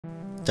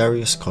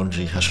Darius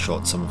Khondji has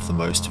shot some of the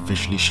most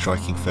visually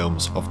striking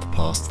films of the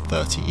past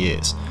 30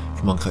 years,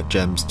 from Uncut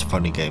Gems to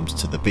Funny Games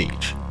to The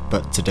Beach,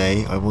 but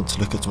today I want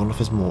to look at one of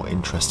his more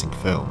interesting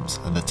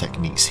films and the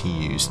techniques he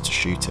used to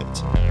shoot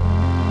it.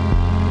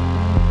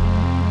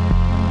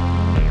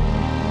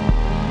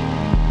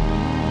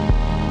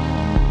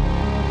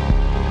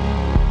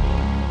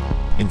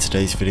 In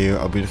today's video,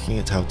 I'll be looking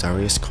at how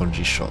Darius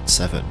Khondji shot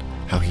Se7en,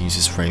 how he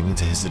uses framing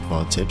to his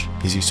advantage,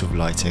 his use of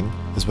lighting,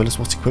 as well as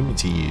what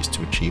equipment he used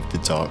to achieve the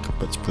dark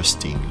but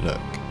pristine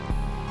look.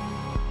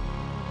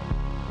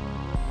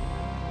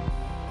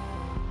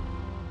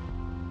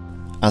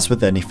 As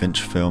with any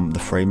Fincher film, the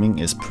framing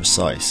is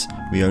precise.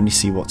 We only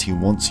see what he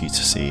wants you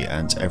to see,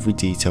 and every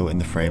detail in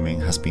the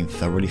framing has been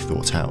thoroughly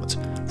thought out.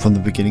 From the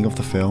beginning of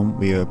the film,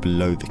 we are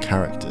below the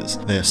characters.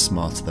 They are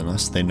smarter than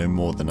us, they know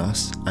more than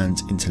us,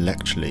 and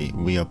intellectually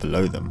we are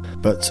below them,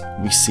 but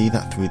we see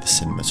that through the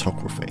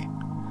cinematography.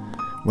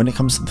 When it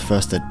comes to the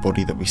first dead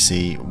body that we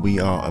see, we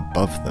are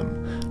above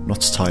them,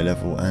 not at eye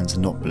level and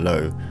not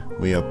below.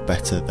 We are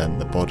better than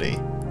the body,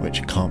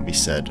 which can't be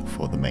said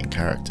for the main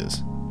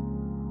characters.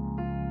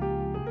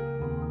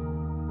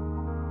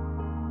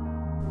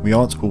 We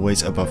aren't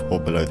always above or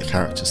below the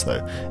characters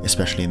though,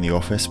 especially in The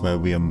Office where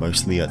we are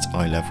mostly at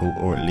eye level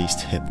or at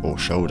least hip or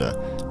shoulder.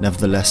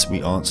 Nevertheless,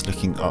 we aren't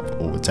looking up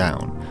or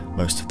down,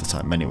 most of the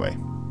time anyway.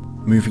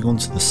 Moving on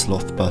to the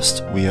sloth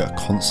bust, we are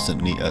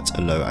constantly at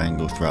a low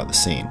angle throughout the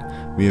scene.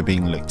 We are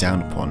being looked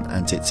down upon,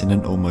 and it's in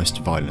an almost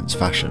violent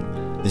fashion.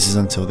 This is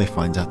until they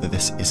find out that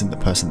this isn't the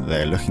person that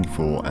they are looking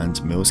for,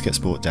 and Mills gets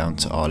brought down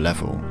to our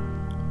level.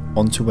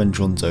 On to when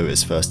John Doe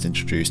is first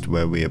introduced,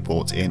 where we are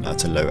brought in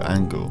at a low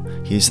angle.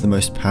 He is the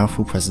most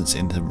powerful presence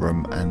in the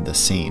room and the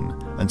scene,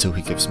 until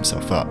he gives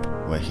himself up,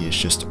 where he is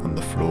just on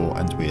the floor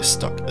and we are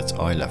stuck at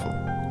eye level.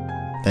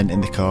 Then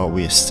in the car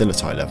we are still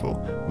at eye level.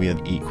 We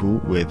are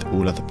equal with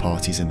all other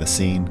parties in the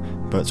scene,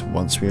 but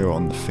once we are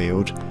on the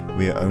field,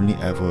 we are only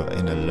ever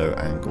in a low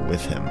angle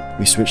with him.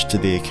 We switch to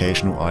the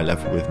occasional eye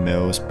level with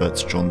Mills,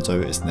 but John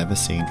Doe is never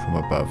seen from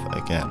above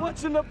again.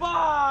 What's in the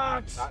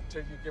box?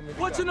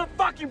 What's in the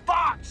fucking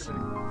box?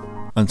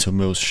 Until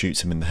Mills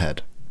shoots him in the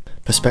head.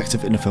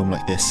 Perspective in a film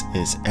like this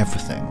is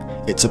everything.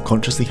 It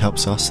subconsciously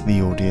helps us,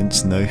 the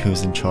audience, know who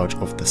is in charge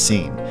of the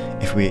scene,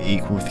 if we are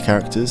equal with the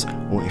characters,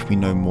 or if we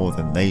know more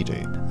than they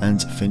do.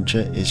 And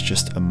Fincher is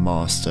just a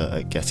master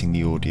at getting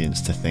the audience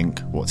to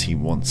think what he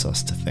wants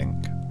us to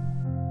think.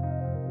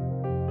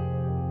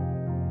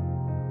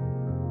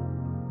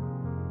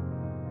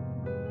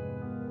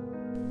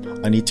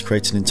 I need to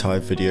create an entire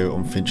video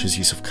on Fincher's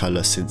use of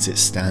colour since it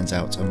stands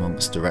out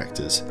amongst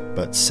directors,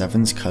 but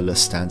Se7en's colour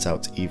stands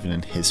out even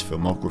in his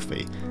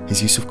filmography.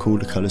 His use of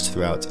cooler colours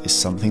throughout is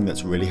something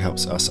that really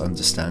helps us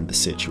understand the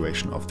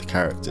situation of the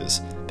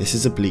characters. This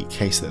is a bleak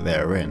case that they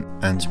are in,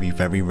 and we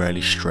very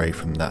rarely stray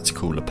from that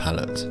cooler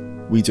palette.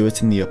 We do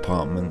it in the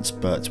apartment,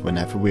 but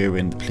whenever we are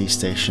in the police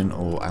station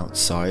or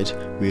outside,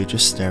 we are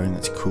just staring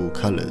at cool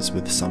colours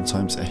with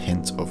sometimes a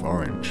hint of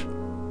orange.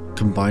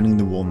 Combining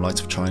the warm light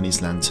of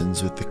Chinese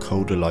lanterns with the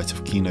colder light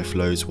of kino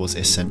flows was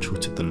essential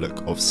to the look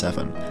of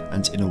Se7en,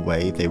 and in a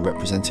way they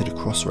represented a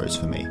crossroads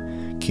for me.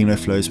 Kino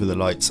flows were the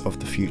lights of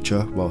the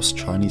future, whilst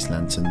Chinese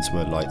lanterns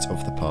were lights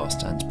of the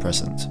past and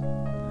present.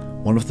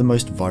 One of the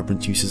most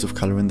vibrant uses of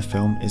colour in the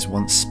film is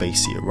once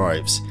Spacey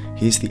arrives.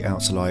 He is the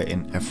outlier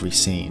in every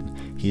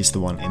scene. He is the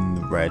one in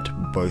the red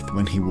both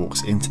when he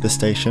walks into the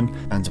station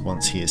and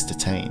once he is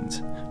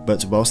detained.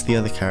 But whilst the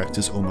other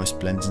characters almost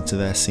blend into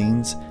their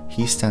scenes,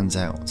 he stands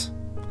out.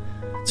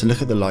 To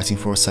look at the lighting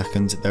for a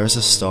second, there is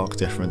a stark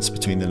difference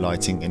between the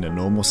lighting in a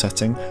normal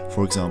setting,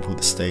 for example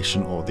the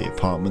station or the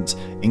apartment,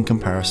 in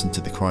comparison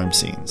to the crime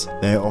scenes.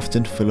 They are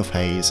often full of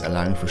haze,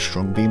 allowing for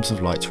strong beams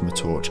of light from a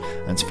torch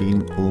and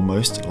feeling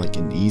almost like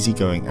an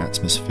easygoing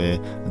atmosphere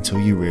until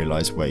you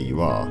realise where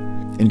you are.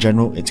 In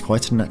general, it's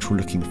quite a natural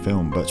looking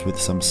film, but with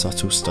some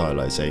subtle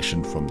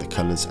stylisation from the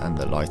colours and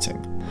the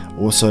lighting.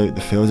 Also,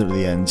 the field at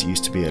the end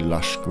used to be a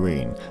lush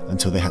green,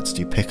 until they had to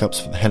do pickups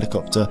for the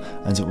helicopter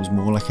and it was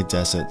more like a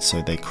desert,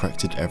 so they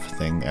corrected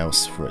everything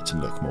else for it to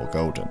look more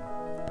golden.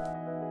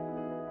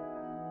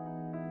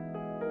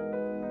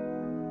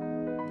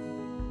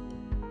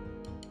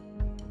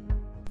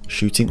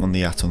 Shooting on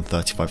the Aton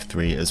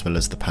 35-3 as well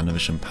as the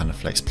Panavision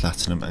Panaflex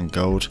Platinum and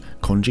Gold,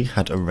 Khondji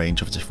had a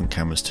range of different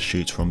cameras to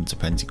shoot from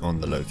depending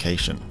on the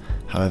location.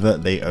 However,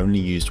 they only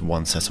used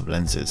one set of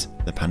lenses,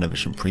 the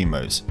Panavision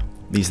Primos.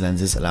 These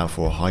lenses allow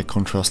for a high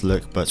contrast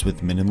look but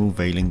with minimal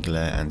veiling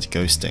glare and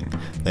ghosting.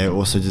 They are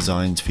also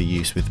designed for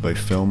use with both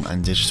film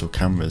and digital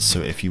cameras,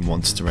 so if you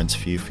wanted to rent a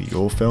few for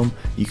your film,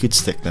 you could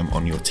stick them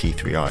on your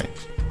T3i.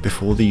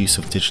 Before the use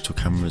of digital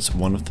cameras,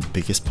 one of the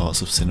biggest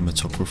parts of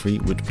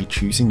cinematography would be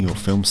choosing your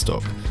film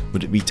stock.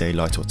 Would it be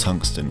daylight or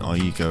tungsten? Are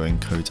you going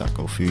Kodak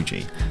or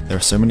Fuji? There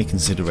are so many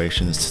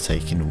considerations to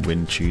take in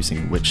when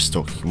choosing which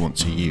stock you want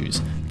to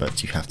use,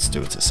 but you have to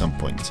do it at some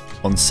point.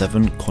 On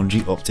Se7en,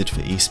 Khondji opted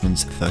for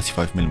Eastman's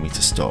 35mm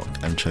stock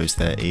and chose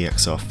their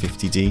EXR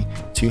 50D,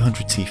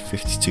 200T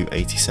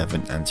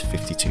 5287 and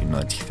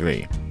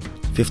 5293.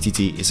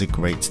 50D is a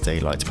great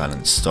daylight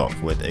balance stock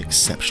with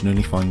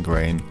exceptionally fine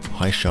grain,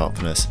 high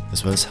sharpness,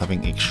 as well as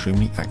having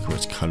extremely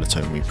accurate colour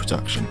tone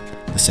reproduction.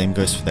 The same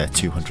goes for their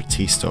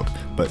 200T stock,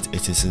 but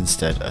it is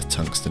instead a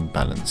tungsten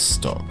balanced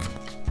stock.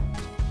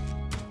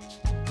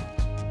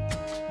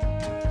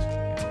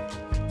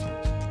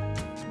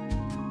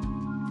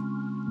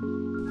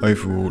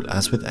 Overall,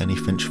 as with any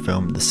Finch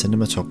film, the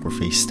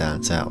cinematography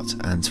stands out,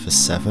 and for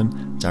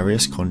Se7en,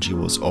 Darius Khondji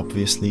was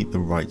obviously the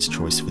right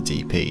choice for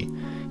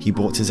DP. He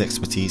brought his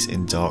expertise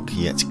in dark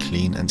yet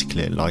clean and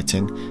clear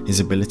lighting, his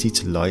ability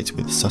to light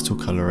with subtle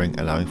colouring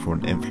allowing for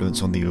an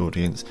influence on the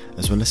audience,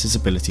 as well as his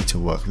ability to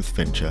work with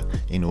Fincher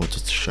in order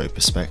to show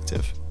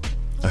perspective.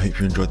 I hope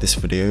you enjoyed this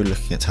video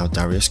looking at how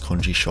Darius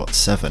Khondji shot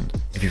Se7en.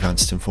 If you found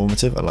it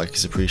informative, a like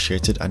is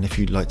appreciated, and if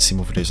you'd like to see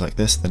more videos like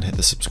this, then hit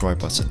the subscribe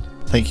button.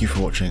 Thank you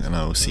for watching, and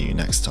I will see you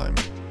next time.